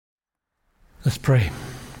Let's pray.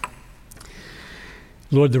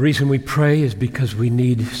 Lord, the reason we pray is because we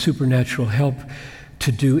need supernatural help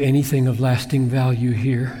to do anything of lasting value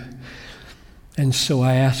here. And so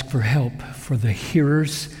I ask for help for the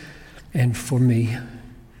hearers and for me.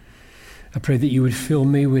 I pray that you would fill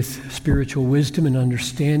me with spiritual wisdom and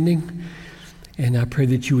understanding, and I pray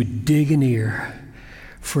that you would dig an ear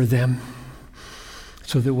for them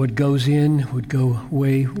so that what goes in would go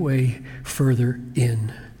way, way further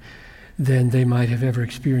in than they might have ever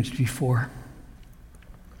experienced before.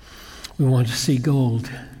 We want to see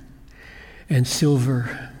gold and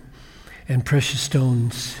silver and precious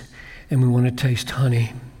stones, and we want to taste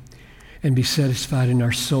honey and be satisfied in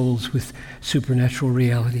our souls with supernatural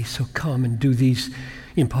reality. So come and do these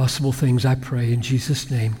impossible things, I pray, in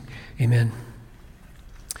Jesus' name. Amen.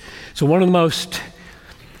 So one of the most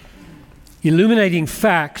illuminating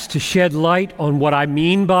facts to shed light on what I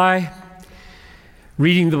mean by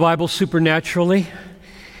reading the Bible supernaturally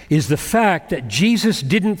is the fact that Jesus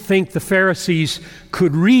didn't think the Pharisees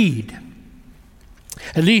could read.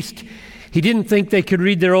 At least, he didn't think they could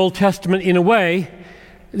read their Old Testament in a way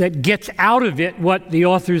that gets out of it what the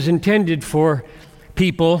authors intended for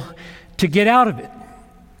people to get out of it.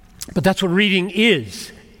 But that's what reading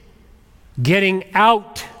is. Getting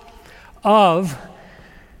out of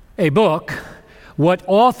a book what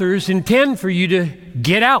authors intend for you to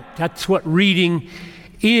get out. That's what reading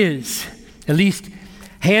is. At least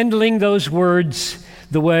handling those words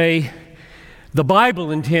the way the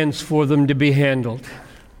Bible intends for them to be handled.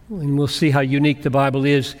 And we'll see how unique the Bible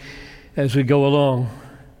is as we go along.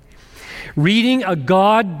 Reading a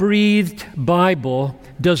God-breathed Bible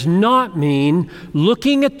does not mean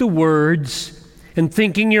looking at the words and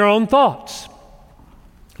thinking your own thoughts.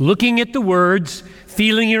 Looking at the words,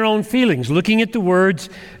 feeling your own feelings. Looking at the words,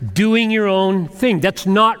 doing your own thing. That's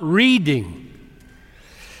not reading.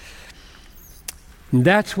 And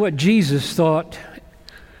that's what Jesus thought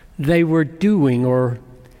they were doing, or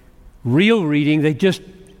real reading they just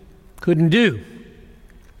couldn't do.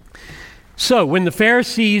 So when the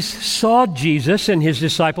Pharisees saw Jesus and his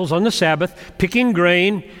disciples on the Sabbath picking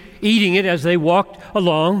grain, eating it as they walked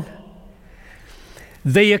along,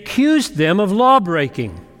 they accused them of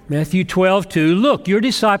law-breaking. Matthew 12:2, look, your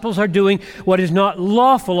disciples are doing what is not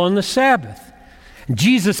lawful on the Sabbath.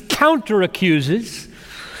 Jesus counter-accuses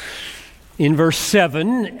in verse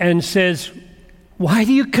 7 and says, why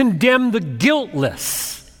do you condemn the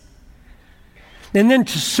guiltless? And then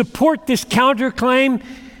to support this counterclaim,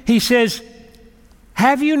 he says,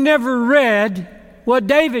 have you never read what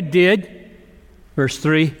David did? Verse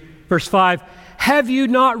 3, verse 5, have you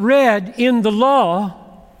not read in the law?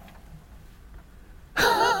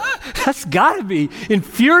 That's got to be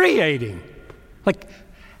infuriating. Like,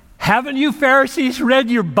 haven't you Pharisees read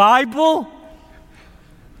your Bible?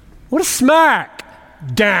 What a smack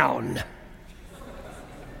down.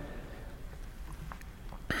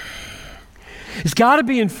 It's got to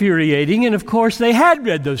be infuriating, and of course they had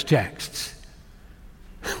read those texts.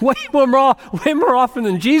 Way more often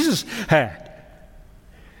than Jesus had.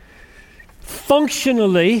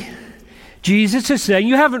 Functionally, Jesus is saying,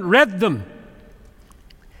 you haven't read them.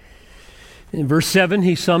 In verse 7,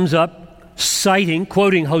 he sums up,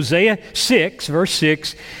 quoting Hosea 6, verse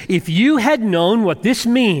 6, if you had known what this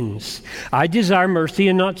means, I desire mercy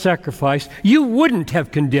and not sacrifice, you wouldn't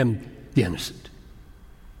have condemned the innocent.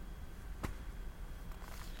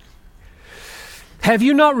 Have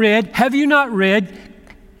you not read? Have you not read?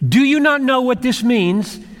 Do you not know what this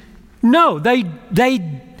means? No, they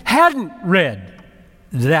hadn't read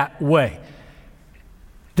that way.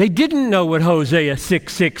 They didn't know what Hosea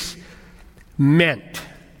 6:6 meant.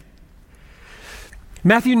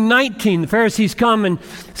 Matthew 19, the Pharisees come and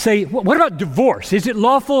say, what about divorce? Is it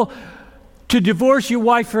lawful to divorce your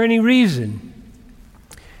wife for any reason?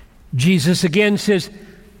 Jesus again says,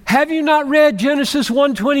 have you not read Genesis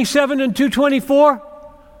 1:27 and 2:24?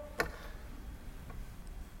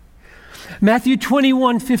 Matthew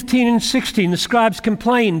 21:15 and 16, the scribes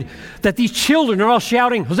complained that these children are all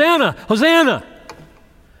shouting, Hosanna, Hosanna.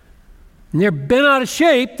 And they're bent out of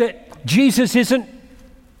shape that Jesus isn't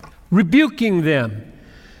rebuking them.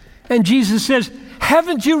 And Jesus says,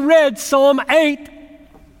 haven't you read Psalm 8?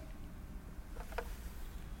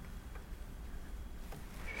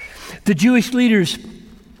 The Jewish leaders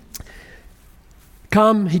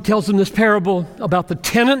come, he tells them this parable about the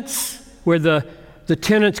tenants, where the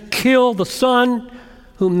tenants kill the son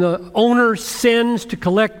whom the owner sends to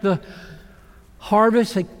collect the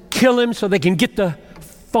harvest. They kill him so they can get the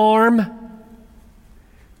farm.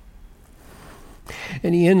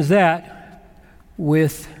 And he ends that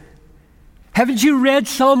with, haven't you read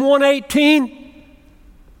Psalm 118?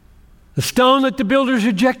 The stone that the builders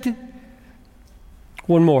rejected.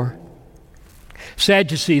 One more.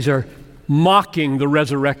 Sadducees are mocking the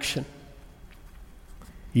resurrection.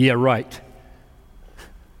 Yeah, right.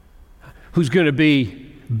 Who's going to be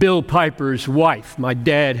Bill Piper's wife? My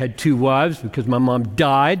dad had 2 wives because my mom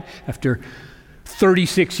died after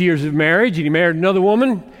 36 years of marriage, and he married another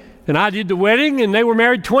woman, and I did the wedding, and they were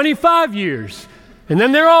married 25 years. And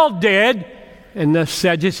then they're all dead, and the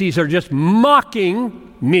Sadducees are just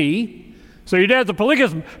mocking me. So your dad's a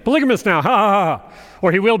polygamist now, ha ha ha,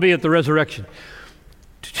 or he will be at the resurrection.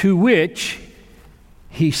 To which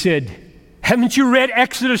he said, haven't you read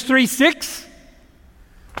Exodus 3:6?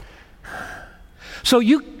 So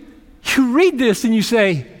you read this and you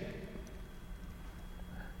say,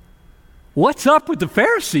 what's up with the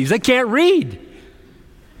Pharisees? They can't read.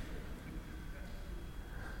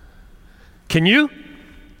 Can you?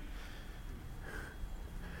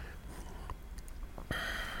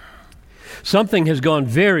 Something has gone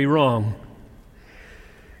very wrong.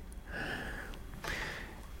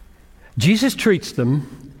 Jesus treats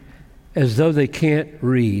them as though they can't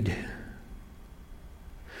read.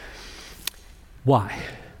 Why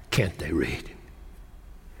can't they read?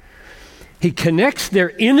 He connects their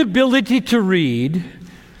inability to read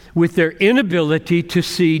with their inability to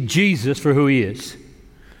see Jesus for who he is.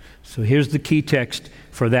 So here's the key text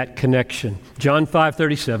for that connection. John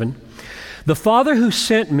 5:37. The Father who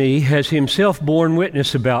sent me has himself borne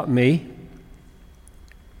witness about me.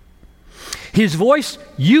 His voice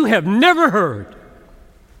you have never heard.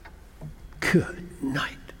 Good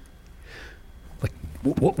night. Like,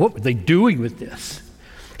 what were they doing with this?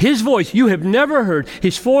 His voice you have never heard,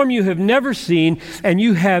 his form you have never seen, and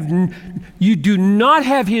you do not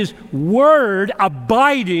have his word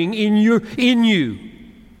abiding in you.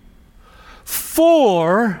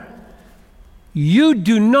 For you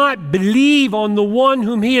do not believe on the one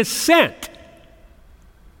whom he has sent.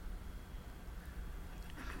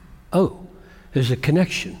 Oh, there's a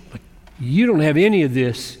connection. Like, you don't have any of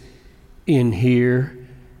this in here,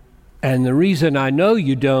 and the reason I know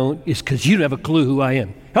you don't is because you don't have a clue who I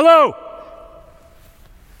am. Hello!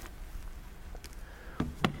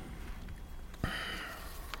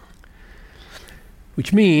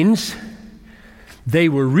 Which means they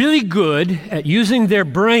were really good at using their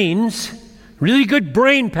brains, really good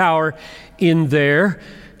brain power in there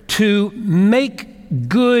to make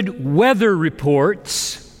good weather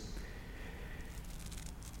reports,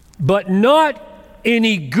 but not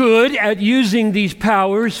any good at using these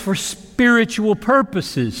powers for spiritual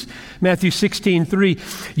purposes. Matthew 16:3.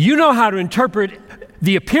 You know how to interpret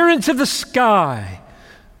the appearance of the sky,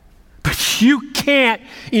 but you can't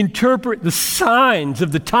interpret the signs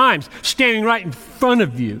of the times standing right in front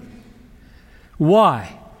of you.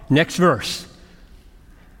 Why? Next verse.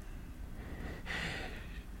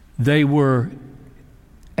 They were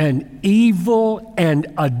an evil and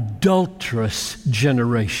adulterous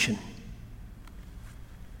generation.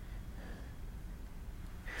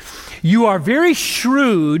 You are very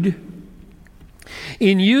shrewd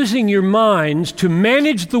in using your minds to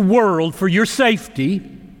manage the world for your safety,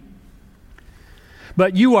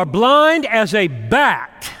 but you are blind as a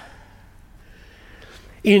bat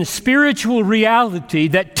in spiritual reality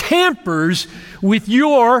that tampers with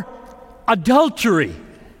your adultery.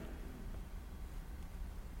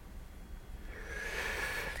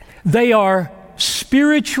 They are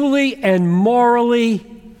spiritually and morally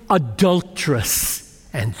adulterous.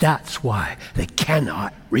 And that's why they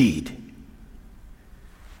cannot read.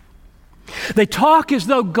 They talk as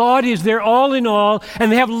though God is their all in all,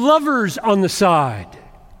 and they have lovers on the side.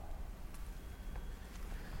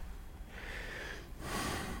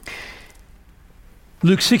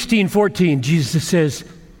 Luke 16:14, Jesus says,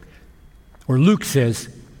 or Luke says,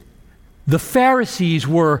 the Pharisees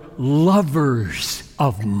were lovers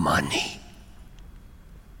of money.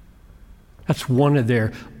 That's one of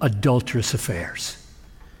their adulterous affairs.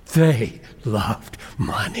 They loved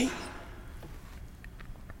money.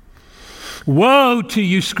 Woe to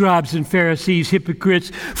you, scribes and Pharisees, hypocrites,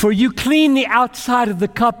 for you clean the outside of the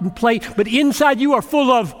cup and plate, but inside you are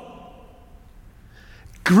full of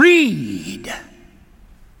greed.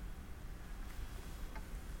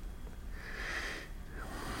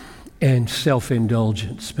 And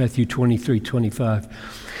self-indulgence. Matthew 23:25.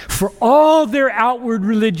 For all their outward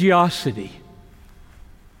religiosity,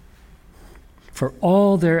 the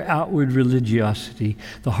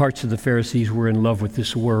hearts of the Pharisees were in love with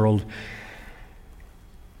this world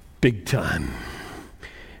big time.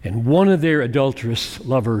 And one of their adulterous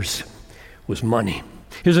lovers was money.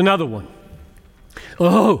 Here's another one.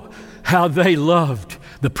 Oh, how they loved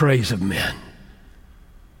the praise of men.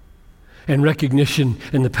 and recognition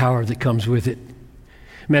and the power that comes with it.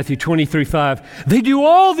 Matthew 23:5, they do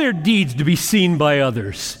all their deeds to be seen by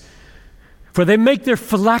others. For they make their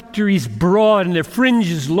phylacteries broad and their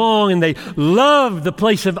fringes long, and they love the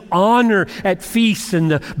place of honor at feasts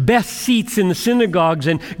and the best seats in the synagogues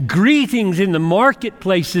and greetings in the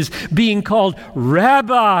marketplaces, being called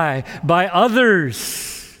rabbi by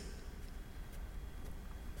others.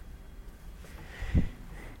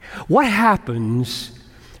 What happens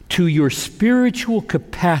to your spiritual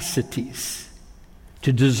capacities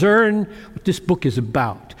to discern what this book is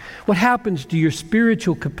about? What happens to your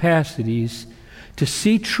spiritual capacities to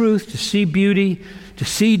see truth, to see beauty, to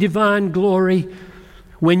see divine glory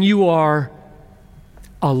when you are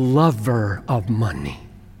a lover of money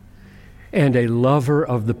and a lover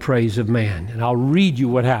of the praise of man? And I'll read you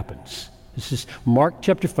what happens. This is Mark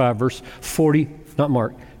chapter 5, verse 40, not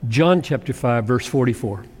Mark, John chapter 5, verse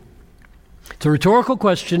 44. It's a rhetorical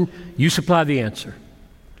question. You supply the answer.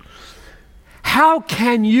 How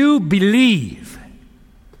can you believe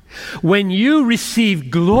when you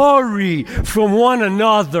receive glory from one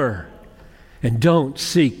another and don't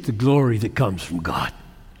seek the glory that comes from God?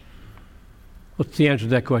 What's the answer to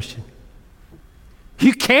that question?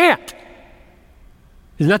 You can't.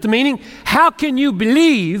 Isn't that the meaning? How can you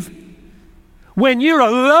believe when you're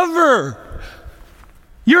a lover?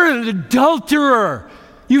 You're an adulterer.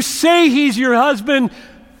 You say he's your husband,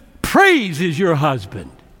 praise is your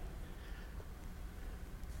husband.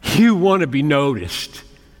 You want to be noticed.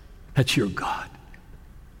 That's your God.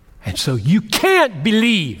 And so you can't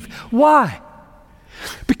believe. Why?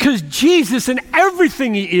 Because Jesus and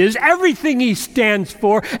everything he is, everything he stands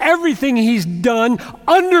for, everything he's done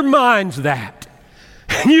undermines that.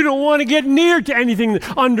 You don't want to get near to anything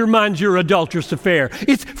that undermines your adulterous affair.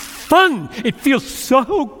 It's fun. It feels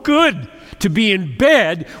so good to be in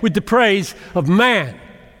bed with the praise of man.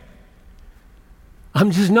 I'm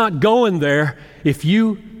just not going there. If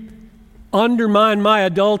you undermine my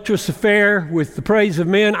adulterous affair with the praise of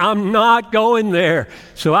men, I'm not going there.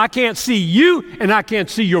 So I can't see you and I can't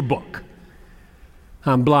see your book.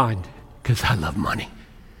 I'm blind because I love money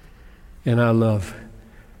and I love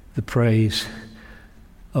the praise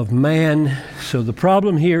of man. So the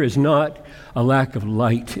problem here is not a lack of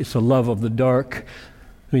light, it's a love of the dark.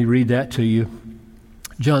 Let me read that to you.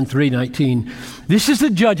 John 3:19. This is the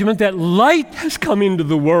judgment, that light has come into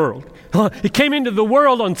the world. It came into the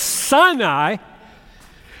world on Sinai,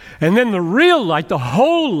 and then the real light, the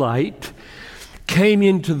whole light, came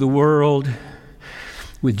into the world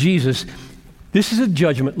with Jesus. This is a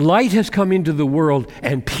judgment. Light has come into the world,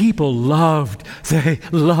 and people loved. They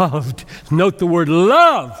loved. Note the word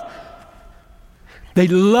love. They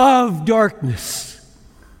loved darkness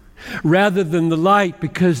rather than the light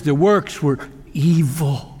because their works were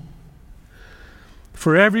evil.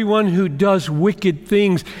 For everyone who does wicked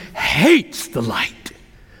things hates the light.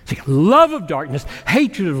 It's like love of darkness,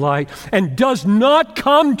 hatred of light, and does not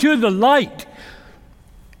come to the light,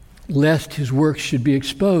 lest his works should be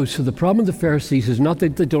exposed. So the problem of the Pharisees is not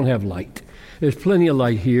that they don't have light. There's plenty of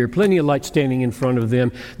light here, plenty of light standing in front of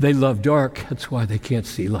them. They love dark. That's why they can't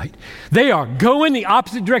see light. They are going the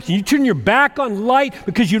opposite direction. You turn your back on light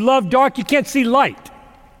because you love dark, you can't see light.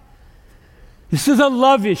 This is a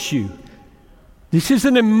love issue. This is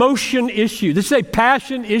an emotion issue. This is a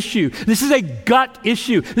passion issue. This is a gut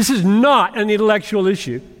issue. This is not an intellectual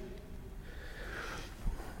issue.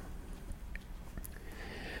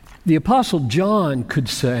 The Apostle John could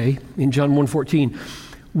say in John 1:14,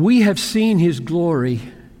 we have seen his glory,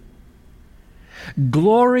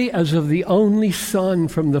 glory as of the only Son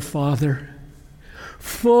from the Father,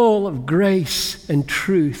 full of grace and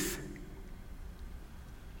truth.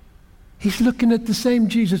 He's looking at the same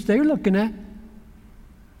Jesus they're looking at.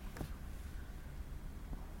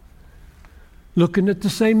 Looking at the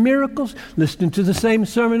same miracles, listening to the same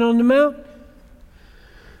Sermon on the Mount.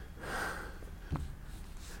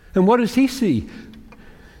 And what does he see?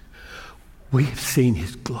 We have seen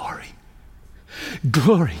his glory.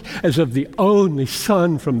 Glory as of the only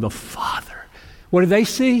Son from the Father. What do they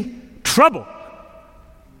see? Trouble.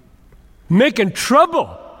 Making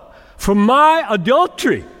trouble for my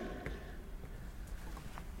adultery.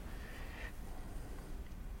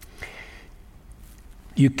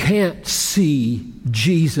 You can't see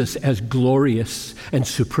Jesus as glorious and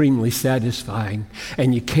supremely satisfying,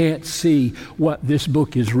 and you can't see what this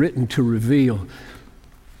book is written to reveal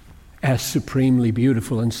as supremely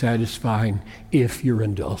beautiful and satisfying if you're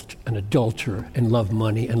an adulterer and love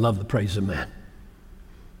money and love the praise of man.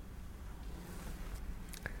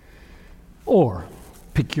 Or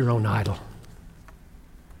pick your own idol.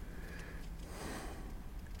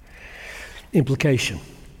 Implication.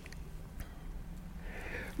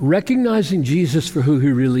 recognizing Jesus for who he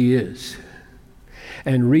really is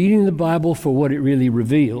and reading the Bible for what it really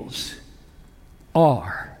reveals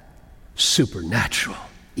are supernatural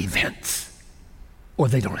events, or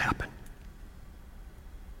they don't happen.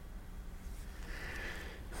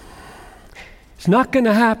 It's not going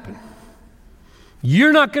to happen.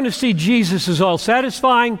 You're not going to see Jesus as all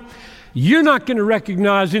satisfying. You're not going to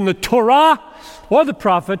recognize in the Torah or the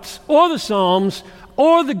prophets or the Psalms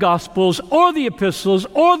or the Gospels or the epistles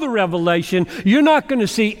or the Revelation, you're not going to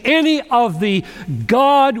see any of the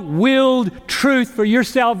God-willed truth for your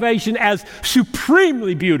salvation as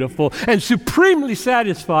supremely beautiful and supremely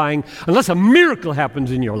satisfying unless a miracle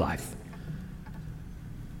happens in your life.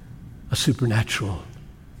 A supernatural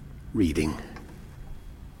reading.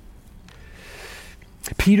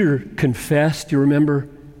 Peter confessed, you remember,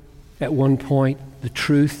 at one point, the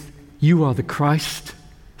truth. You are the Christ.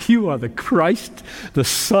 You are the Christ, the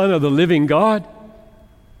Son of the living God.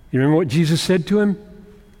 You remember what Jesus said to him?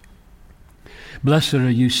 Blessed are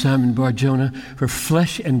you, Simon Bar-Jonah, for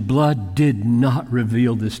flesh and blood did not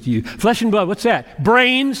reveal this to you. Flesh and blood, what's that?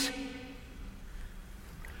 Brains?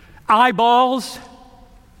 Eyeballs?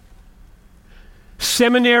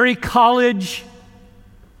 Seminary, college?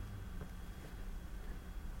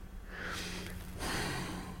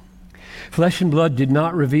 Flesh and blood did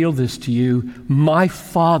not reveal this to you. My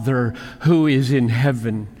Father who is in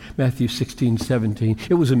heaven. Matthew 16:17.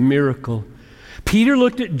 It was a miracle. Peter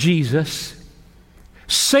looked at Jesus.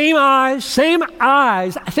 Same eyes, same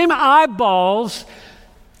eyeballs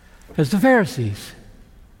as the Pharisees.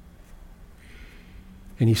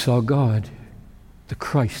 And he saw God, the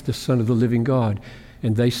Christ, the Son of the living God.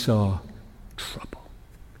 And they saw trouble,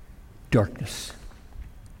 darkness.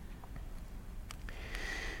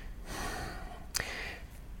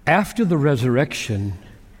 After the resurrection,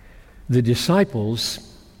 the disciples,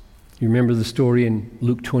 you remember the story in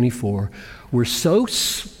Luke 24, were so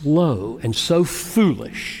slow and so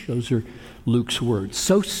foolish. Those are Luke's words.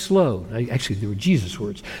 So slow. Actually, they were Jesus'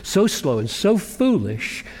 words. So slow and so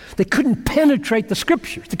foolish, they couldn't penetrate the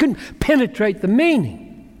Scriptures. They couldn't penetrate the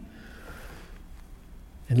meaning.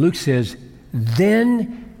 And Luke says,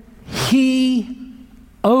 then he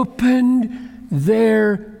opened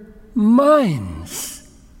their minds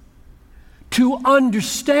to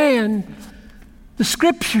understand the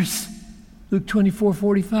Scriptures. Luke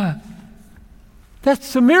 24:45.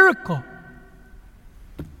 That's a miracle.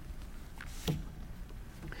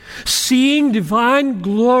 Seeing divine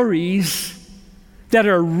glories that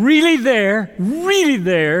are really there,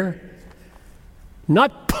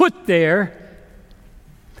 not put there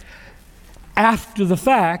after the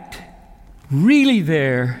fact, really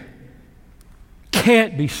there,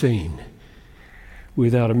 can't be seen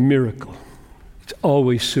without a miracle. It's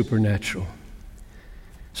always supernatural.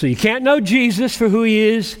 So you can't know Jesus for who he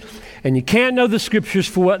is, and you can't know the Scriptures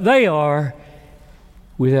for what they are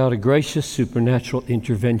without a gracious supernatural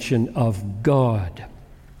intervention of God.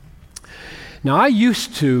 Now, I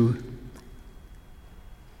used to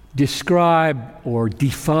describe or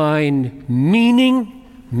define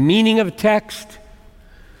meaning of a text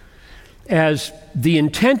as the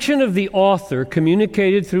intention of the author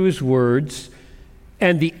communicated through his words.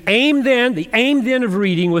 And the aim then of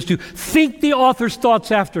reading was to think the author's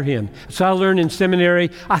thoughts after him. So I learned in seminary,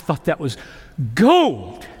 I thought that was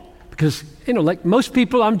gold. Because, like most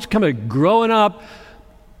people, I'm just kind of growing up.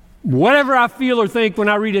 Whatever I feel or think when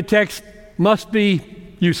I read a text must be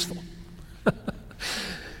useful.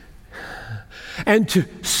 And to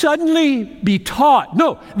suddenly be taught,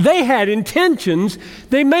 no, they had intentions.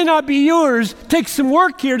 They may not be yours. Take some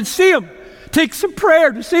work here to see them. Takes some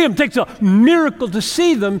prayer to see them. Takes a miracle to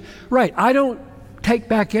see them. Right. I don't take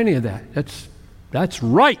back any of that. That's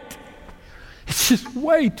right. It's just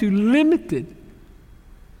way too limited.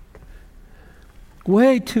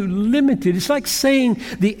 Way too limited. It's like saying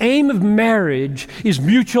the aim of marriage is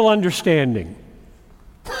mutual understanding.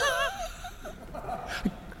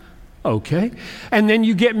 Okay. And then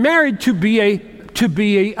you get married to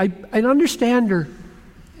be an understander.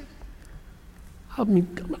 Help me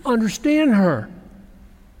understand her.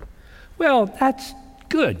 Well, that's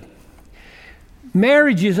good.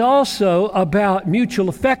 Marriage is also about mutual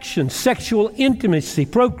affection, sexual intimacy,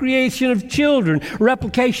 procreation of children,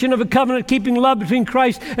 replication of a covenant-keeping love between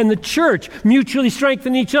Christ and the church, mutually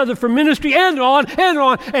strengthen each other for ministry, and on and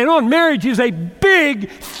on and on. Marriage is a big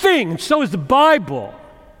thing, and so is the Bible.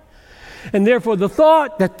 And therefore, the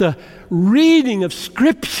thought that the reading of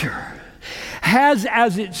Scripture has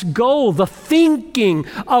as its goal the thinking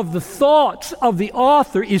of the thoughts of the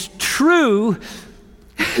author is true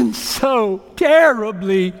and so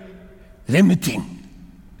terribly limiting.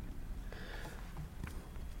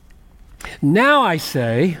 Now I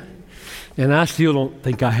say, and I still don't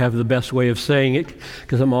think I have the best way of saying it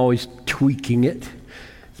because I'm always tweaking it.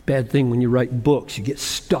 It's a bad thing when you write books. You get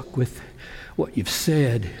stuck with what you've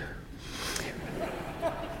said.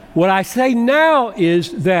 What I say now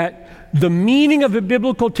is that the meaning of a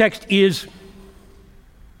biblical text is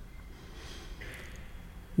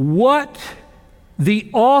what the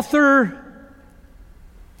author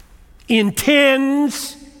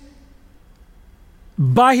intends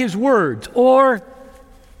by his words. Or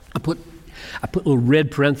I put little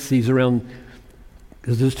red parentheses around,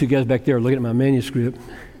 because those two guys back there are looking at my manuscript.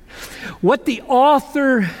 What the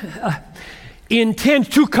author intends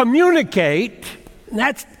to communicate,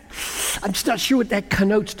 I'm just not sure what that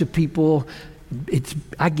connotes to people.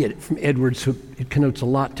 I get it from Edwards, so it connotes a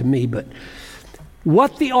lot to me, but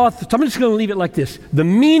what the author, so I'm just going to leave it like this. The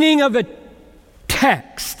meaning of a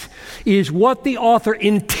text is what the author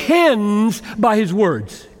intends by his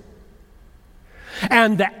words.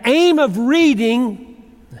 And the aim of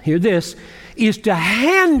reading, hear this, is to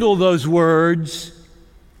handle those words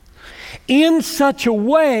in such a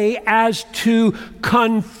way as to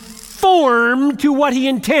conform to what he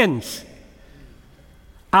intends.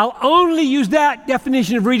 I'll only use that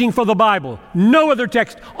definition of reading for the Bible, no other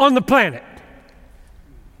text on the planet.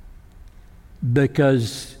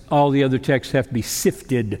 Because all the other texts have to be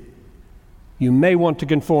sifted. You may want to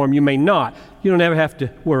conform, you may not. You don't ever have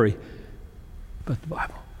to worry about the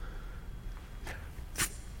Bible.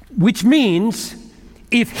 Which means,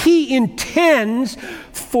 if he intends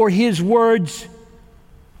for his words,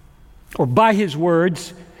 or by his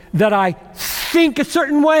words, that I think a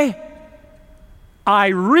certain way, I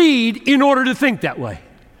read in order to think that way.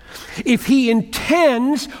 If he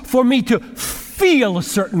intends for me to feel a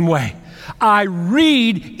certain way, I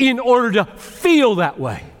read in order to feel that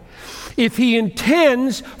way. If he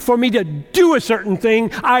intends for me to do a certain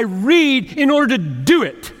thing, I read in order to do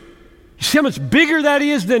it. You see how much bigger that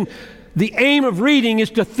is than the aim of reading is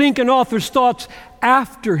to think an author's thoughts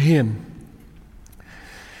after him.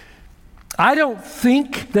 I don't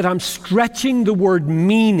think that I'm stretching the word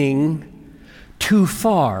meaning too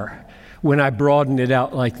far when I broaden it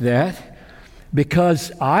out like that,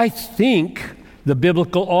 because I think the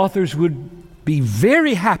biblical authors would be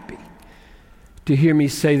very happy to hear me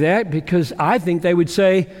say that, because I think they would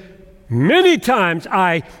say, many times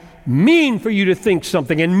I mean for you to think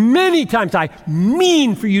something, and many times I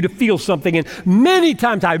mean for you to feel something, and many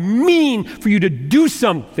times I mean for you to do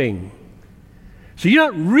something. So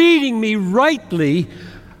you're not reading me rightly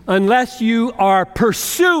unless you are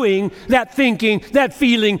pursuing that thinking, that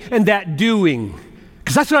feeling, and that doing.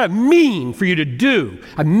 Because that's what I mean for you to do.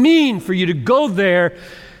 I mean for you to go there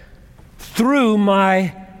through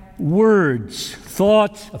my words,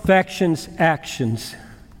 thoughts, affections, actions.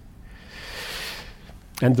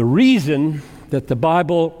 And the reason that the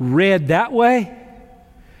Bible read that way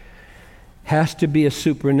has to be a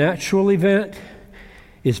supernatural event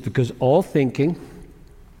is because all thinking,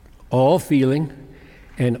 all feeling,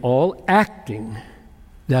 and all acting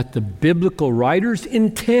that the biblical writers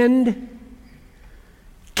intend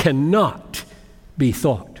cannot be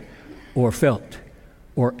thought or felt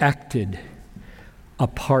or acted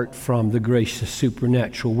apart from the gracious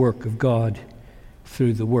supernatural work of God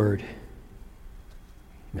through the Word.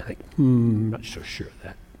 I think, I'm not so sure of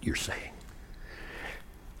that you're saying.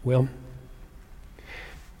 Well,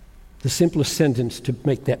 the simplest sentence to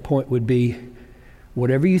make that point would be,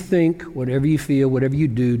 whatever you think, whatever you feel, whatever you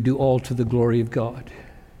do all to the glory of God.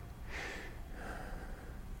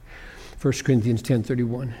 1 Corinthians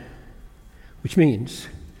 10:31, which means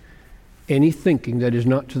any thinking that is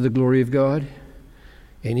not to the glory of God,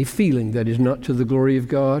 any feeling that is not to the glory of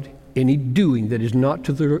God, any doing that is not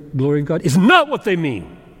to the glory of God is not what they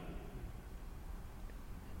mean.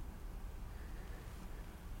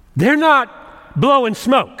 They're not blowing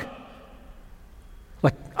smoke.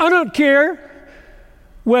 Like, I don't care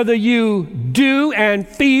whether you do and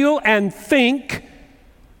feel and think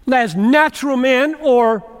as natural men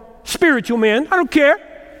or spiritual men. I don't care.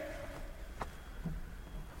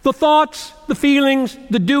 The thoughts, the feelings,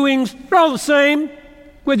 the doings, they're all the same.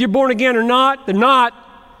 Whether you're born again or not, they're not.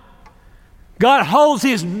 God holds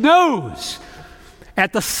his nose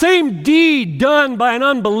at the same deed done by an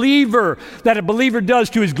unbeliever that a believer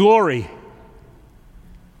does to his glory.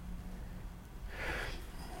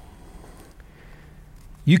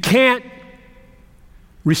 You can't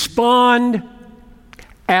respond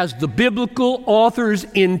as the biblical authors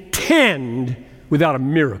intend without a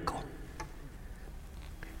miracle.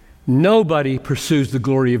 Nobody pursues the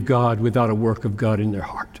glory of God without a work of God in their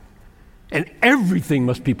heart. And everything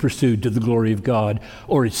must be pursued to the glory of God,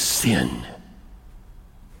 or it's sin.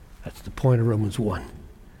 That's the point of Romans 1.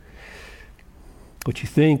 What you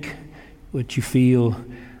think, what you feel,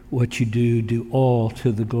 what you do, do all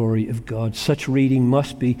to the glory of God. Such reading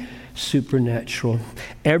must be supernatural.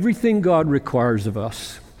 Everything God requires of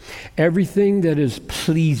us, everything that is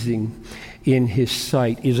pleasing in His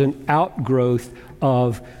sight, is an outgrowth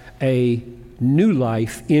of a new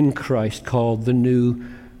life in Christ called the new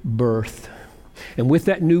birth. And with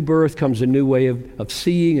that new birth comes a new way of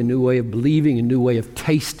seeing, a new way of believing, a new way of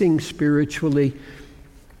tasting spiritually.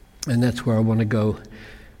 And that's where I want to go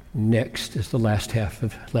next, as the last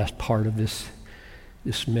part of this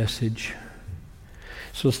message.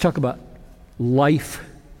 So let's talk about life,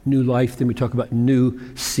 new life, then we talk about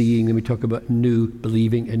new seeing, then we talk about new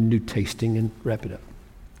believing and new tasting, and wrap it up.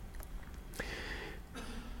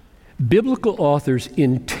 Biblical authors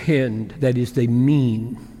intend, that is, they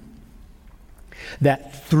mean,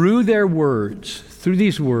 that through their words, through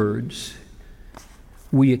these words,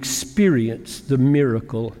 we experience the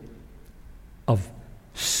miracle of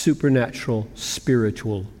supernatural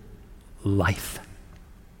spiritual life.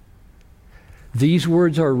 These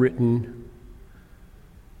words are written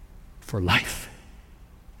for life.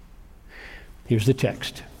 Here's the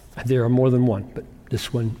text. There are more than one, but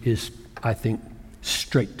this one is, I think,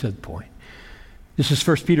 straight to the point. This is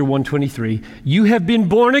 1 Peter 1:23. You have been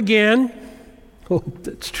born again. Oh,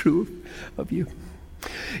 that's true of you.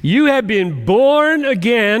 You have been born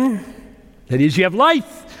again. That is, you have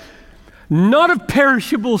life, not of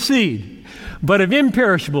perishable seed, but of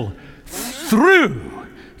imperishable, through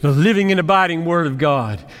the living and abiding Word of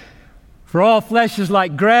God. For all flesh is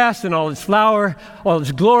like grass, and all its flower, all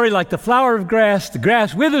its glory like the flower of grass. The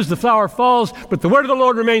grass withers, the flower falls, but the word of the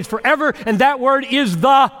Lord remains forever, and that word is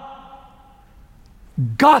the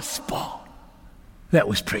gospel that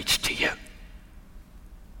was preached to you.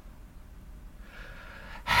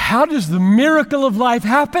 How does the miracle of life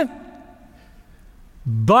happen?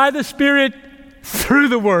 By the Spirit, through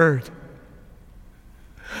the Word.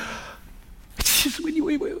 It's just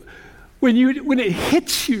when it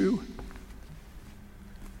hits you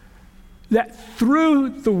that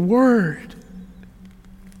through the Word,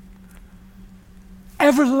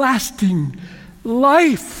 everlasting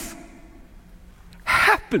life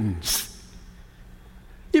happens.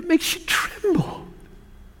 It makes you tremble.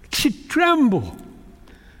 It makes you tremble.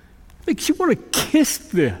 It makes you want to kiss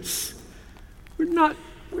this. We're not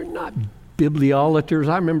bibliolaters.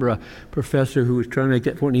 I remember a professor who was trying to make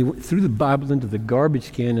that point. He threw the Bible into the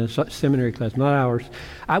garbage can in a seminary class, not ours.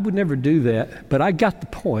 I would never do that, but I got the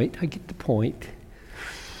point. I get the point.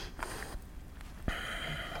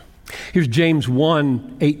 Here's James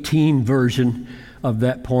 1:18 version of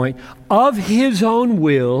that point. Of His own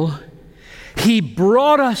will, He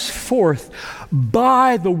brought us forth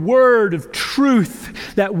by the word of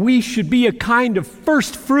truth, that we should be a kind of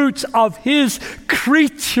first fruits of His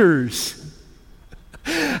creatures.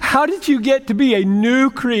 How did you get to be a new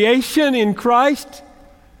creation in Christ?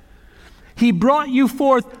 He brought you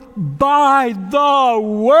forth by the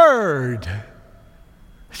word.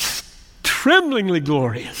 It's tremblingly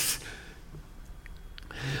glorious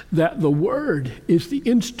that the word is the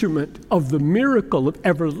instrument of the miracle of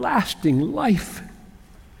everlasting life.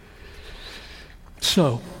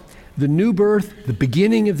 So, the new birth, the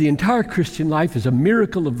beginning of the entire Christian life, is a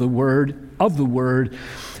miracle of the word.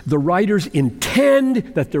 The writers intend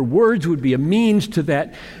that their words would be a means to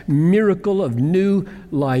that miracle of new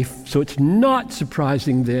life. So it's not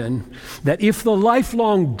surprising then that if the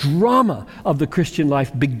lifelong drama of the Christian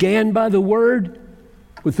life began by the word,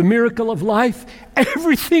 with the miracle of life,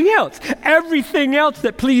 everything else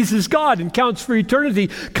that pleases God and counts for eternity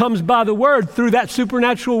comes by the word through that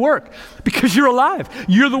supernatural work. Because you're alive.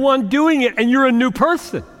 You're the one doing it, and you're a new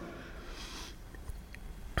person.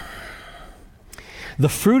 The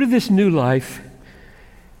fruit of this new life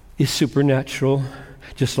is supernatural,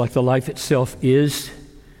 just like the life itself is.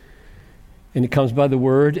 And it comes by the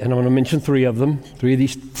word, and I want to mention three of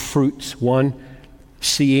these fruits. One,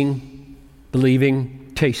 seeing, believing,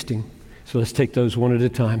 tasting. So let's take those one at a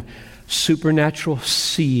time. Supernatural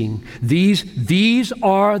seeing. These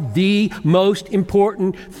are the most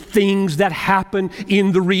important things that happen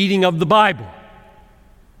in the reading of the Bible.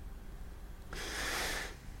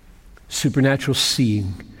 Supernatural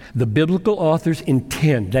seeing. The biblical authors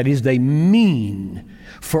intend, that is, they mean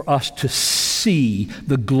for us to see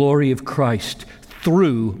the glory of Christ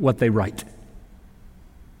through what they write.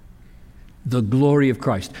 The glory of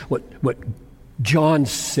Christ. What John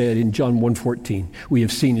said in John 1:14, we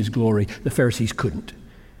have seen His glory. The Pharisees couldn't.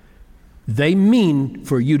 They mean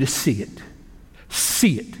for you to see it.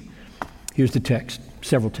 See it. Here's the text,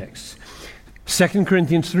 several texts. 2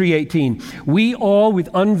 Corinthians 3:18, we all with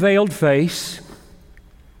unveiled face,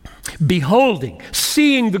 beholding,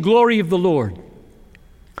 seeing the glory of the Lord,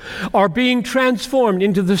 are being transformed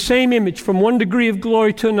into the same image from one degree of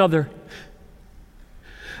glory to another.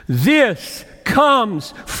 This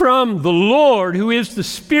comes from the Lord who is the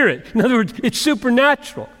Spirit. In other words, it's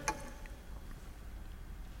supernatural.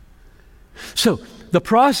 So the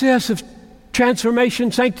process of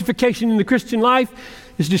transformation, sanctification in the Christian life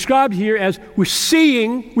is described here as we're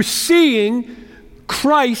seeing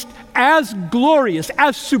Christ as glorious,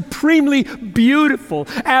 as supremely beautiful,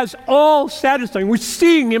 as all satisfying. We're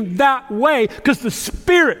seeing him that way because the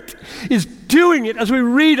Spirit is doing it as we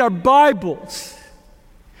read our Bibles.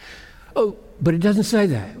 Oh, but it doesn't say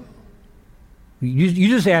that. You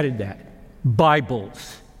just added that.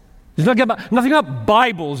 Bibles. There's nothing about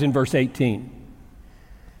Bibles in verse 18.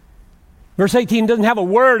 Verse 18 doesn't have a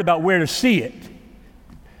word about where to see it.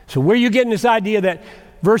 So where are you getting this idea that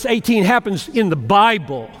verse 18 happens in the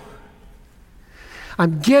Bible?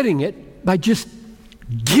 I'm getting it by just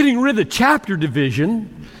getting rid of the chapter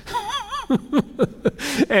division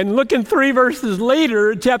and looking 3 verses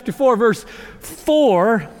later, chapter 4, verse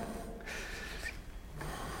 4,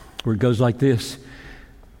 where it goes like this.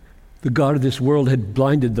 The God of this world had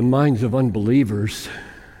blinded the minds of unbelievers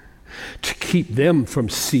to keep them from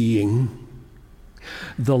seeing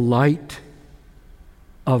the light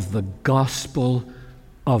of the gospel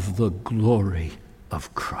of the glory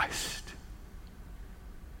of Christ.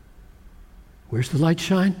 Where's the light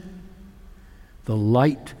shine? The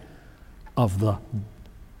light of the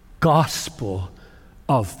gospel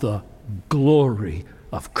of the glory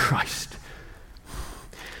of Christ.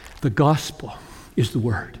 The gospel is the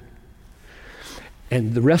word.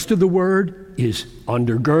 And the rest of the word is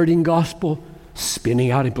undergirding gospel,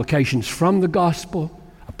 spinning out implications from the gospel,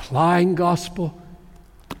 applying gospel.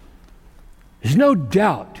 There's no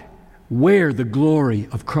doubt where the glory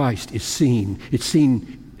of Christ is seen. It's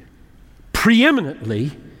seen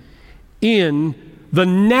preeminently in the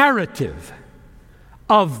narrative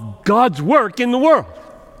of God's work in the world.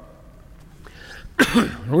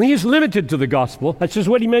 Only is limited to the gospel. That's just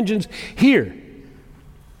what he mentions here.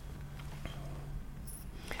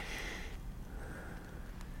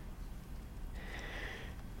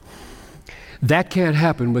 That can't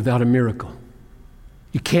happen without a miracle.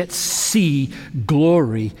 You can't see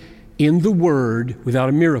glory in the Word without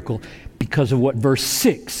a miracle because of what verse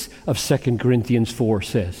 6 of 2 Corinthians 4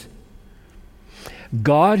 says.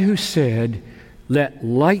 God who said, "Let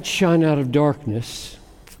light shine out of darkness,"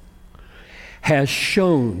 has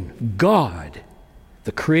shown, God,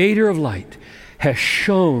 the creator of light, has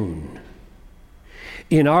shown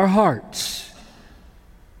in our hearts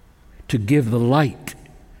to give the light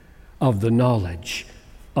of the knowledge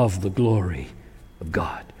of the glory of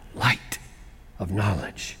God. Light of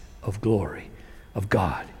knowledge of glory of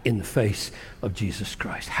God in the face of Jesus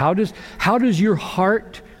Christ. How does your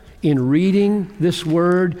heart in reading this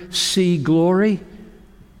word see glory?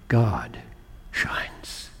 God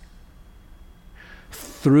shines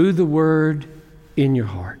through the word in your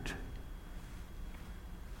heart.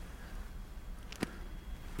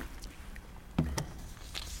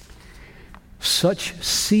 Such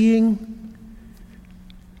seeing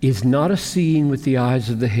is not a seeing with the eyes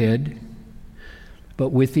of the head, but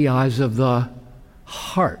with the eyes of the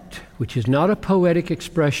heart, which is not a poetic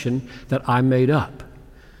expression that I made up.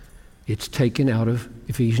 It's taken out of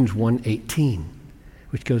Ephesians 1:18,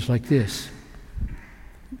 which goes like this.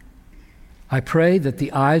 I pray that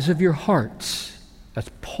the eyes of your hearts, that's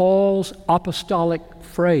Paul's apostolic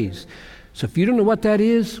phrase. So if you don't know what that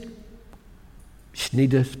is, you just need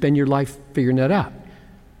to spend your life figuring that out,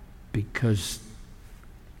 because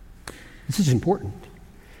this is important.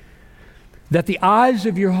 That the eyes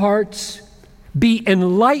of your hearts be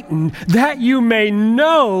enlightened, that you may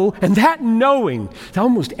know, and that knowing. I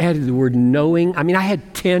almost added the word knowing. I mean, I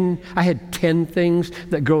had 10 things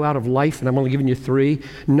that grow out of life, and I'm only giving you 3.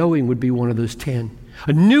 Knowing would be one of those 10.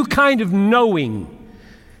 A new kind of knowing.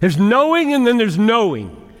 There's knowing and then there's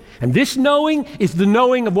knowing. And this knowing is the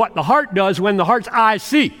knowing of what the heart does when the heart's eyes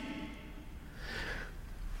see.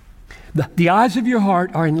 The eyes of your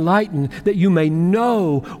heart are enlightened that you may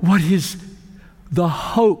know what is the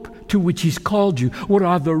hope to which he's called you. What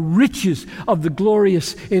are the riches of the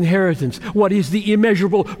glorious inheritance? What is the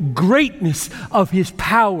immeasurable greatness of his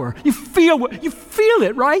power? You feel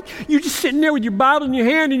it, right? You're just sitting there with your Bible in your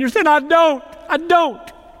hand and you're saying, I don't.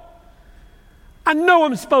 I know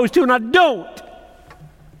I'm supposed to, and I don't.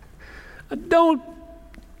 I don't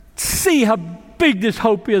see how big this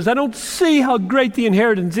hope is. I don't see how great the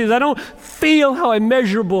inheritance is. I don't feel how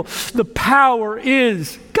immeasurable the power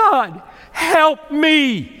is. God, help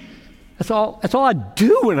me. That's all I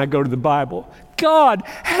do when I go to the Bible. God,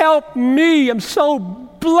 help me. I'm so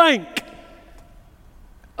blank.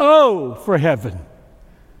 Oh, for heaven,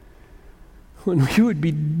 when we would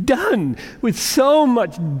be done with so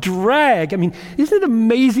much drag. I mean, isn't it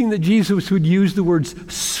amazing that Jesus would use the words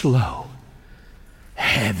slow,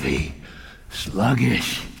 heavy,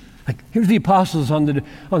 sluggish? Like, here's the apostles on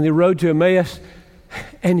the road to Emmaus,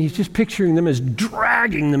 and he's just picturing them as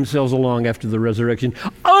dragging themselves along after the resurrection,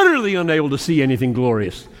 utterly unable to see anything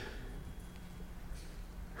glorious.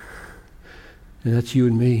 And that's you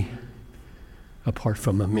and me, apart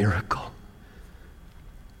from a miracle.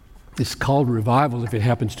 It's called revival if it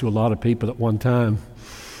happens to a lot of people at one time.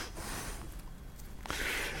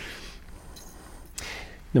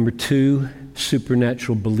 Number 2,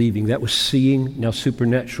 supernatural believing. That was seeing, now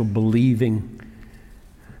supernatural believing.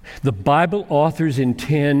 The Bible authors they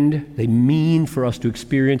mean for us to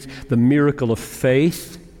experience the miracle of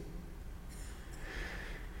faith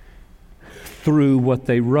through what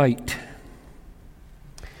they write.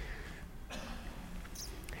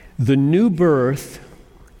 The new birth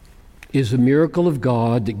is a miracle of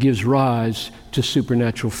God that gives rise to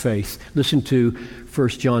supernatural faith. Listen to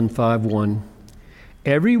 1 John 5:1.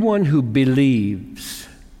 Everyone who believes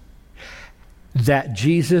that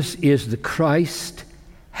Jesus is the Christ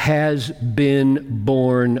has been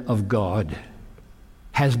born of God.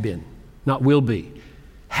 Has been, not will be.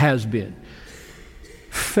 Has been.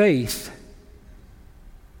 Faith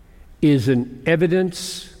is an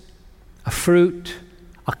evidence, a fruit,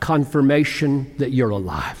 a confirmation that you're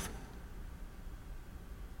alive.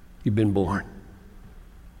 You've been born,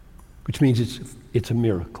 which means it's a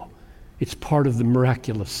miracle. It's part of the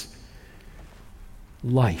miraculous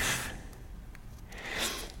life.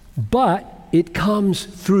 But it comes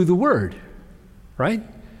through the Word, right?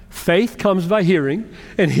 Faith comes by hearing,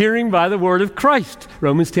 and hearing by the word of Christ,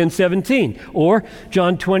 Romans 10:17. Or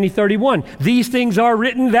John 20:31. These things are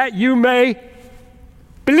written that you may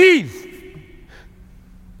believe.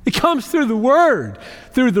 It comes through the Word,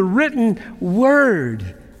 through the written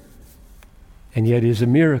Word. And yet is a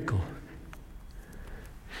miracle.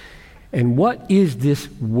 And what is this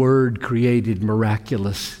Word-created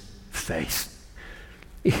miraculous faith?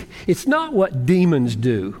 It's not what demons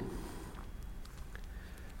do,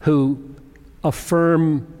 who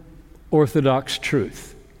affirm orthodox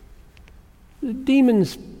truth. The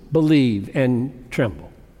demons believe and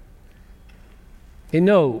tremble. They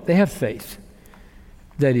know, they have faith.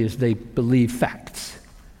 That is, they believe facts.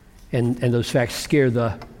 And those facts scare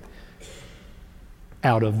the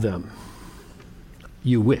out of them.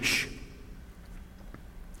 You wish.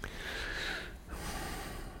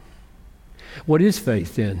 What is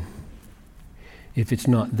faith then, if it's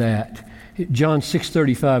not that? John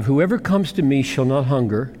 6:35, whoever comes to me shall not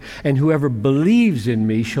hunger, and whoever believes in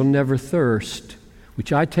me shall never thirst,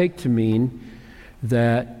 which I take to mean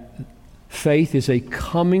that faith is a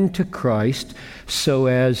coming to Christ so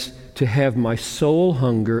as to have my soul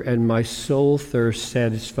hunger and my soul thirst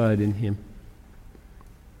satisfied in Him.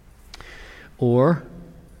 Or,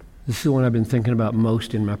 this is the one I've been thinking about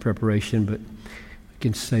most in my preparation, but I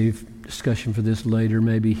can save discussion for this later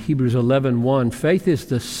maybe. Hebrews 11:1, faith is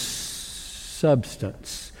the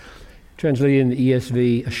substance. Translated in the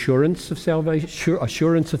ESV, assurance of salvation,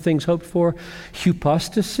 assurance of things hoped for.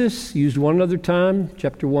 Hypostasis, used one other time,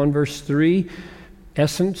 chapter 1, verse 3.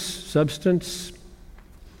 Essence, substance.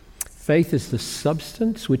 Faith is the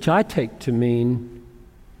substance, which I take to mean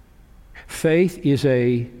faith is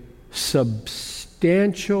a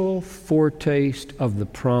substantial foretaste of the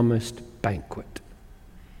promised banquet.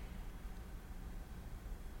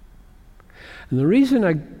 And the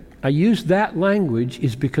reason I use that language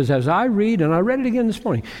is because as I read, and I read it again this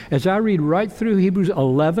morning, as I read right through Hebrews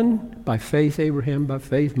 11, by faith Abraham, by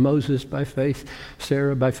faith Moses, by faith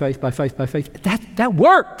Sarah, by faith, that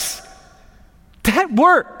works. That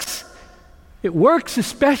works. It works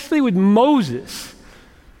especially with Moses.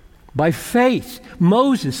 By faith,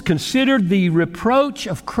 Moses considered the reproach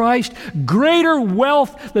of Christ greater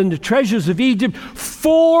wealth than the treasures of Egypt,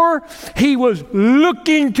 for he was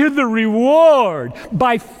looking to the reward.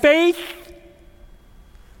 By faith,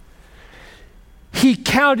 he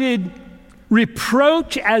counted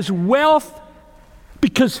reproach as wealth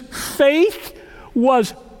because faith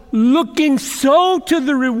was looking so to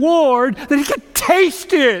the reward that he could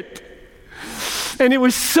taste it. And it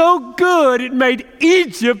was so good, it made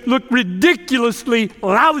Egypt look ridiculously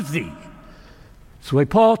lousy. That's the way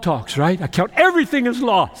Paul talks, right? I count everything as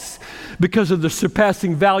loss because of the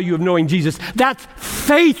surpassing value of knowing Jesus. That's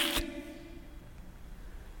faith.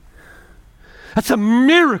 That's a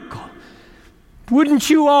miracle. Wouldn't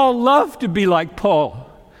you all love to be like Paul?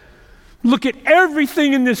 Look at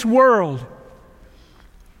everything in this world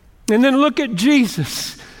and then look at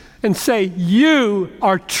Jesus and say, you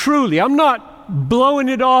are truly, I'm not blowing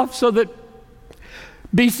it off so that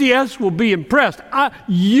BCS will be impressed.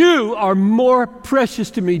 You are more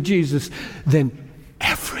precious to me, Jesus, than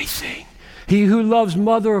everything. He who loves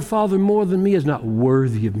mother or father more than me is not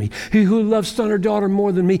worthy of me. He who loves son or daughter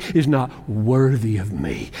more than me is not worthy of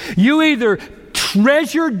me. You either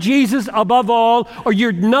treasure Jesus above all or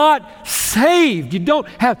you're not saved. You don't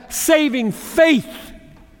have saving faith.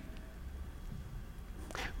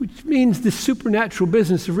 Which means the supernatural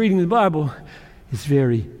business of reading the Bible is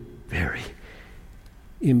very, very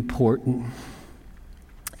important.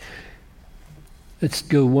 Let's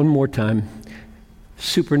go one more time.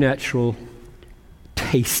 Supernatural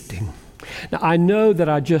tasting. Now, I know that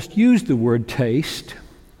I just used the word taste.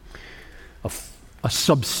 A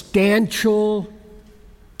substantial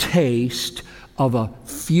taste of a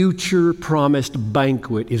future promised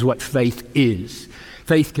banquet is what faith is.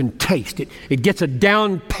 Faith can taste it. It gets a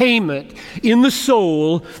down payment in the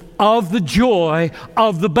soul of the joy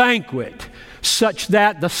of the banquet, such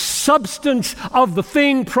that the substance of the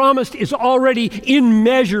thing promised is already in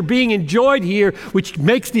measure being enjoyed here, which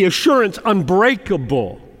makes the assurance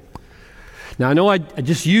unbreakable. Now, I know I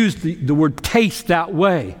just used the word taste that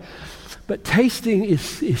way, but tasting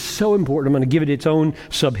is so important. I'm going to give it its own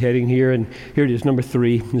subheading here, and here it is, number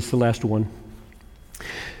 3. This is the last one.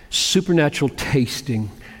 Supernatural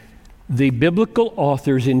tasting. The biblical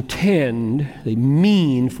authors they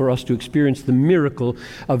mean for us to experience the miracle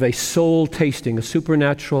of a soul tasting, a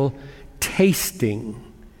supernatural tasting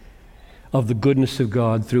of the goodness of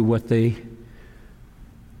God through what they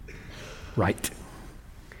write.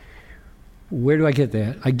 Where do I get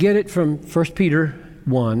that? I get it from 1 Peter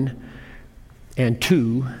 1 and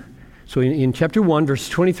 2. So in chapter 1, verses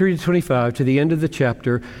 23 to 25, to the end of the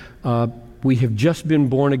chapter, we have just been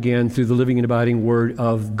born again through the living and abiding Word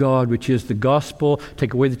of God, which is the gospel.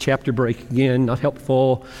 Take away the chapter break again, not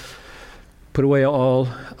helpful. Put away all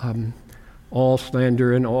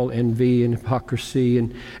slander and all envy and hypocrisy.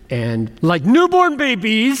 And like newborn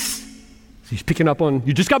babies, he's picking up on,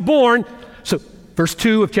 you just got born. So verse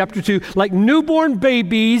 2 of chapter 2, like newborn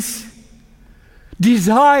babies,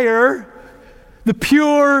 desire the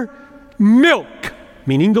pure milk.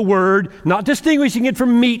 Meaning the word, not distinguishing it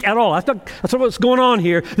from meat at all. That's not what's going on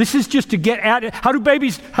here. This is just to get at it. How do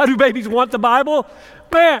babies want the Bible?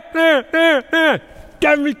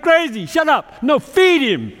 Driving me crazy. Shut up. No, feed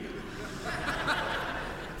him.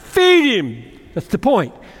 Feed him. That's the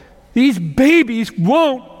point. These babies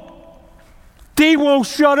won't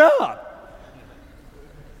shut up.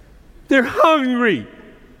 They're hungry.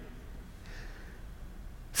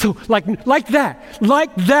 So like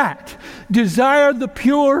that, desire the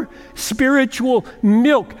pure spiritual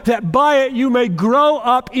milk, that by it you may grow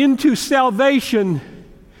up into salvation.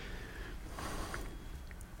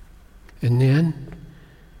 And then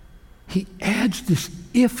he adds this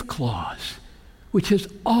if clause, which has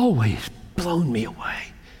always blown me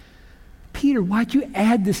away. Peter, why'd you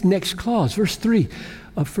add this next clause? Verse 3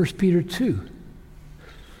 of 1 Peter 2.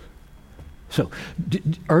 So,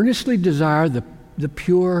 earnestly desire the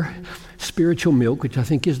pure spiritual milk, which I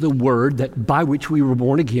think is the word that by which we were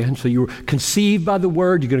born again. So you were conceived by the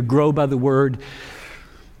word, you're going to grow by the word.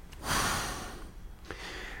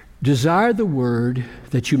 Desire the word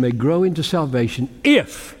that you may grow into salvation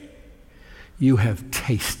if you have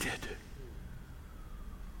tasted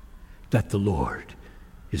that the Lord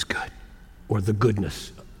is good, or the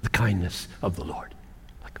goodness, the kindness of the Lord.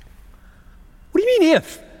 What do you mean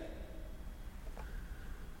if?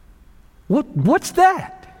 What's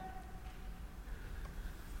that?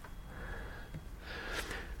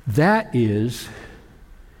 That is,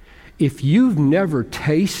 if you've never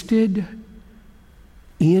tasted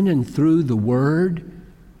in and through the Word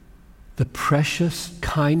the precious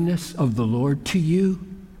kindness of the Lord to you,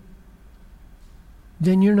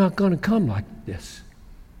 then you're not going to come like this.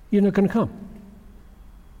 You're not going to come.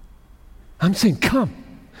 I'm saying come.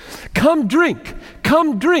 Come drink.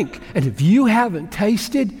 Come drink. And if you haven't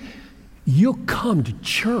tasted, you'll come to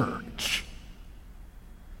church.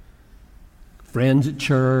 Friends at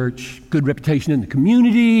church, good reputation in the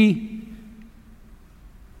community.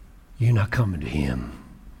 You're not coming to Him.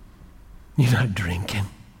 You're not drinking.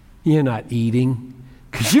 You're not eating,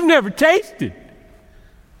 because you've never tasted.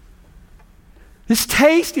 This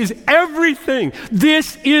taste is everything.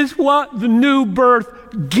 This is what the new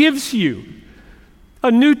birth gives you.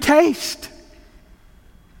 A new taste.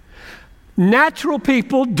 Natural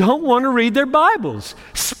people don't want to read their Bibles.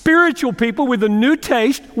 Spiritual people with a new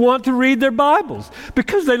taste want to read their Bibles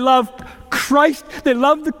because they love Christ. They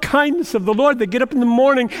love the kindness of the Lord. They get up in the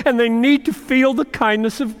morning and they need to feel the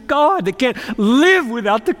kindness of God. They can't live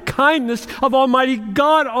without the kindness of Almighty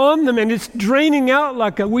God on them, and it's draining out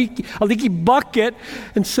like a leaky bucket.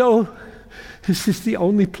 And so this is the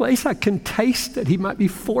only place I can taste that He might be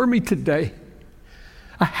for me today.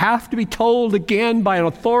 I have to be told again by an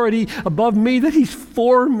authority above me that He's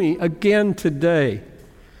for me again today.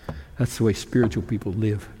 That's the way spiritual people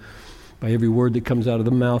live, by every word that comes out of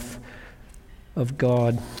the mouth of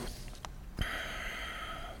God.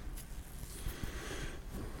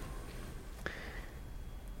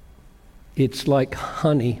 It's like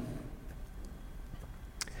honey.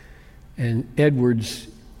 And Edwards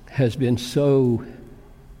has been so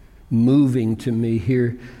moving to me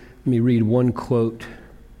here. Let me read one quote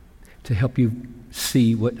to help you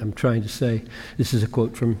see what I'm trying to say. This is a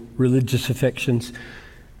quote from Religious Affections.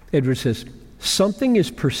 Edwards says, "Something is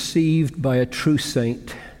perceived by a true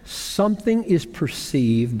saint. Something is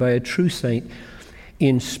perceived by a true saint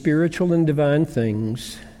in spiritual and divine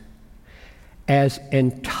things as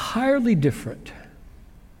entirely different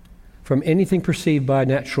from anything perceived by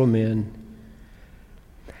natural men.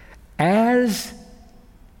 As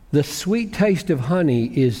the sweet taste of honey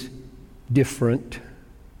is different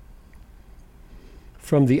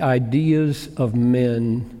from the ideas of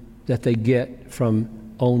men that they get from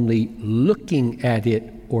only looking at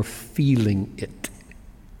it or feeling it."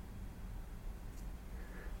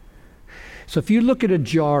 So if you look at a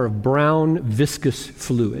jar of brown viscous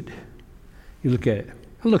fluid, you look at it,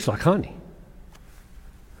 it looks like honey.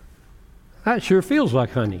 That sure feels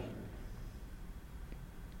like honey.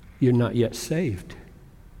 You're not yet saved.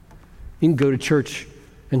 You can go to church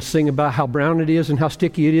and sing about how brown it is and how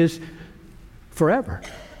sticky it is forever.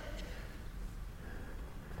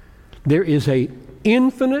 There is an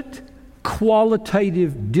infinite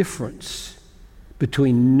qualitative difference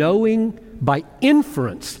between knowing by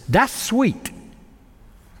inference. That's sweet.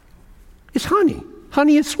 It's honey.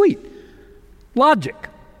 Honey is sweet. Logic.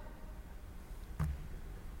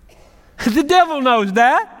 The devil knows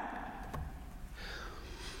that.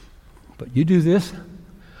 But you do this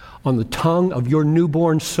on the tongue of your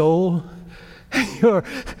newborn soul, your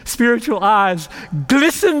spiritual eyes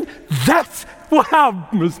glisten. That's what I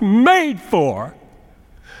was made for.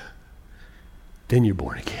 Then you're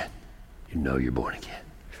born again. You know you're born again.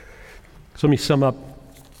 So let me sum up.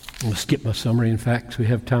 I'm going to skip my summary, in fact, so we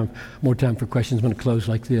have more time for questions. I'm going to close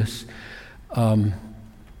like this.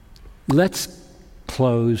 Let's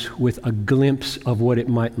close with a glimpse of what it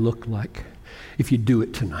might look like if you do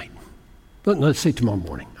it tonight. Let's say tomorrow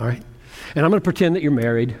morning, all right? And I'm going to pretend that you're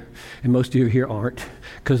married, and most of you here aren't,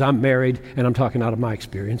 because I'm married, and I'm talking out of my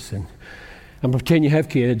experience. And I'm going to pretend you have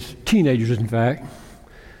kids, teenagers, in fact.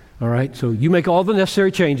 All right? So you make all the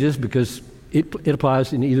necessary changes, because it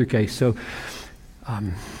applies in either case. So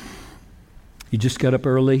you just got up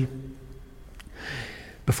early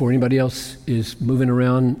before anybody else is moving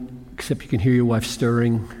around, except you can hear your wife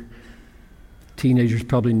stirring. Teenager's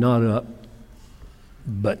probably not up,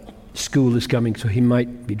 but school is coming, so he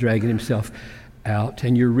might be dragging himself out.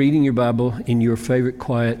 And you're reading your Bible in your favorite,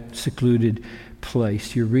 quiet, secluded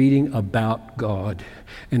place. You're reading about God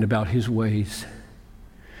and about His ways.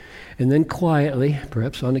 And then quietly,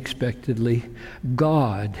 perhaps unexpectedly,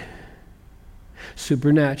 God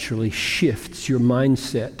supernaturally shifts your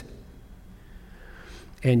mindset,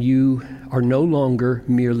 and you are no longer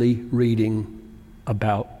merely reading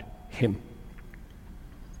about Him.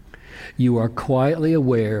 You are quietly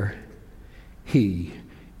aware He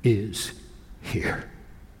is here.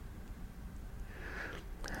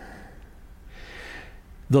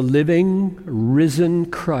 The living, risen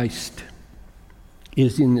Christ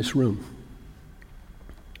is in this room,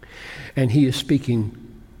 and He is speaking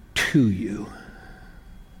to you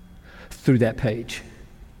through that page.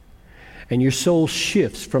 And your soul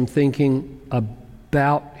shifts from thinking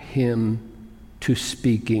about Him to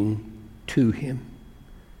speaking to Him.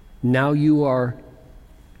 Now you are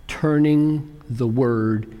turning the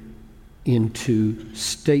Word into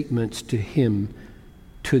statements to Him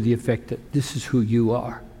to the effect that this is who you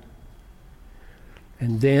are.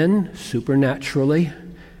 And then, supernaturally,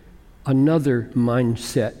 another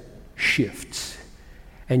mindset shifts.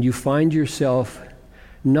 And you find yourself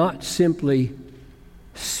not simply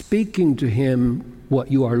speaking to Him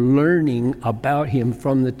what you are learning about Him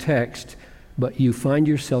from the text, but you find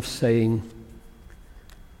yourself saying,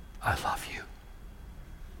 I love you.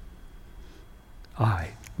 I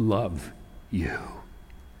love you.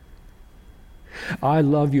 I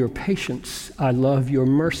love your patience grace. I love your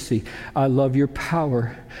mercy. I love your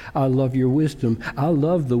power. I love your wisdom. I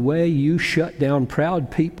love the way you shut down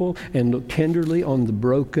proud people and look tenderly on the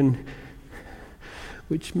broken,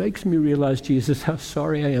 which makes me realize, Jesus, how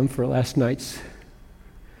sorry I am for last night's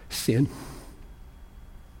sin.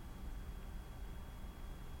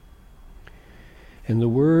 And the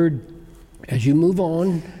word, as you move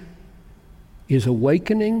on, is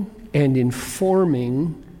awakening and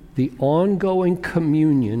informing the ongoing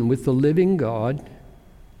communion with the living God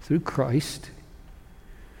through Christ.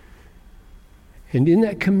 And in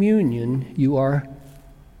that communion, you are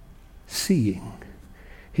seeing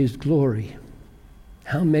his glory.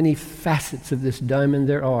 How many facets of this diamond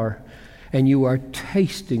there are. And you are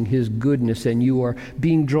tasting his goodness, and you are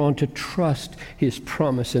being drawn to trust his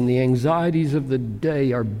promise, and the anxieties of the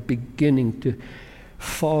day are beginning to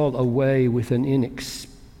fall away with an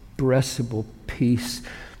inexpressible peace.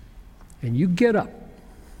 And you get up.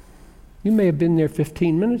 You may have been there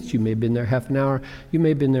 15 minutes, you may have been there half an hour, you may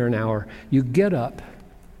have been there an hour. You get up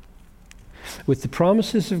with the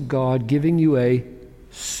promises of God giving you a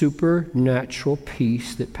supernatural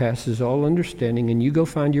peace that passes all understanding, and you go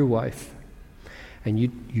find your wife. And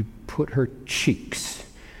you put her cheeks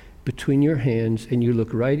between your hands, and you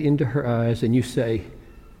look right into her eyes, and you say,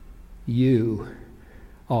 you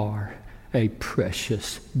are a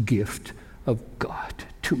precious gift of God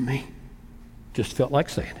to me. Just felt like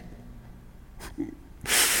saying it.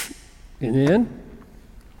 And then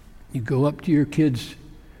you go up to your kid's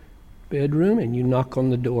bedroom, and you knock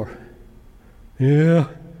on the door. Yeah.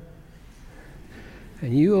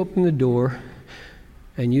 And you open the door,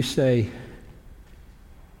 and you say,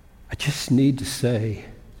 I just need to say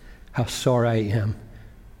how sorry I am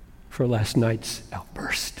for last night's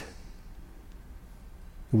outburst.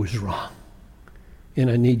 It was wrong. And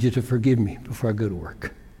I need you to forgive me before I go to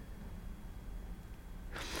work.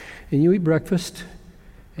 And you eat breakfast,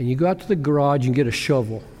 and you go out to the garage and get a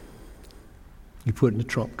shovel. You put it in the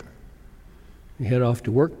trunk. You head off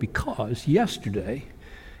to work because yesterday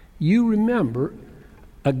you remember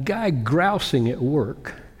a guy grousing at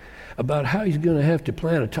work about how he's going to have to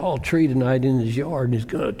plant a tall tree tonight in his yard, and he's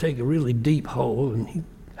going to take a really deep hole, and he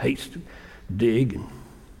hates to dig.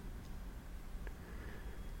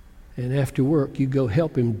 And after work, you go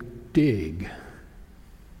help him dig.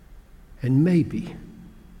 And maybe,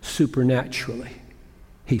 supernaturally,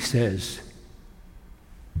 he says,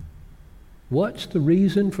 what's the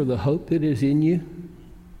reason for the hope that is in you?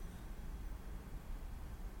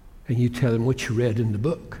 And you tell him what you read in the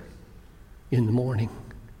book in the morning.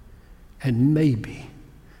 And maybe,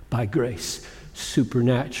 by grace,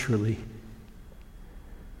 supernaturally,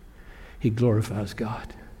 he glorifies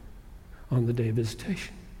God on the day of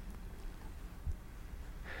visitation.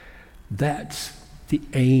 That's the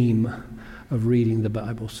aim of reading the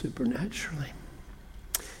Bible supernaturally.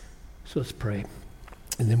 So let's pray,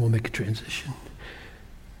 and then we'll make a transition.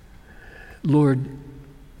 Lord,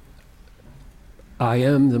 I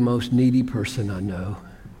am the most needy person I know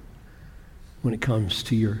when it comes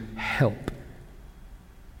to your help.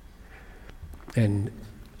 And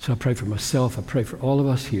so I pray for myself, I pray for all of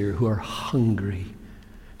us here who are hungry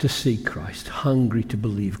to see Christ, hungry to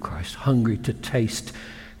believe Christ, hungry to taste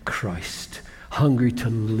Christ, hungry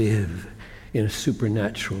to live in a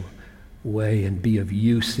supernatural way and be of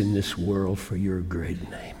use in this world for your great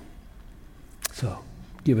name. So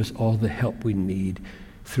give us all the help we need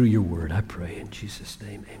through your word, I pray in Jesus'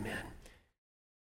 name, amen.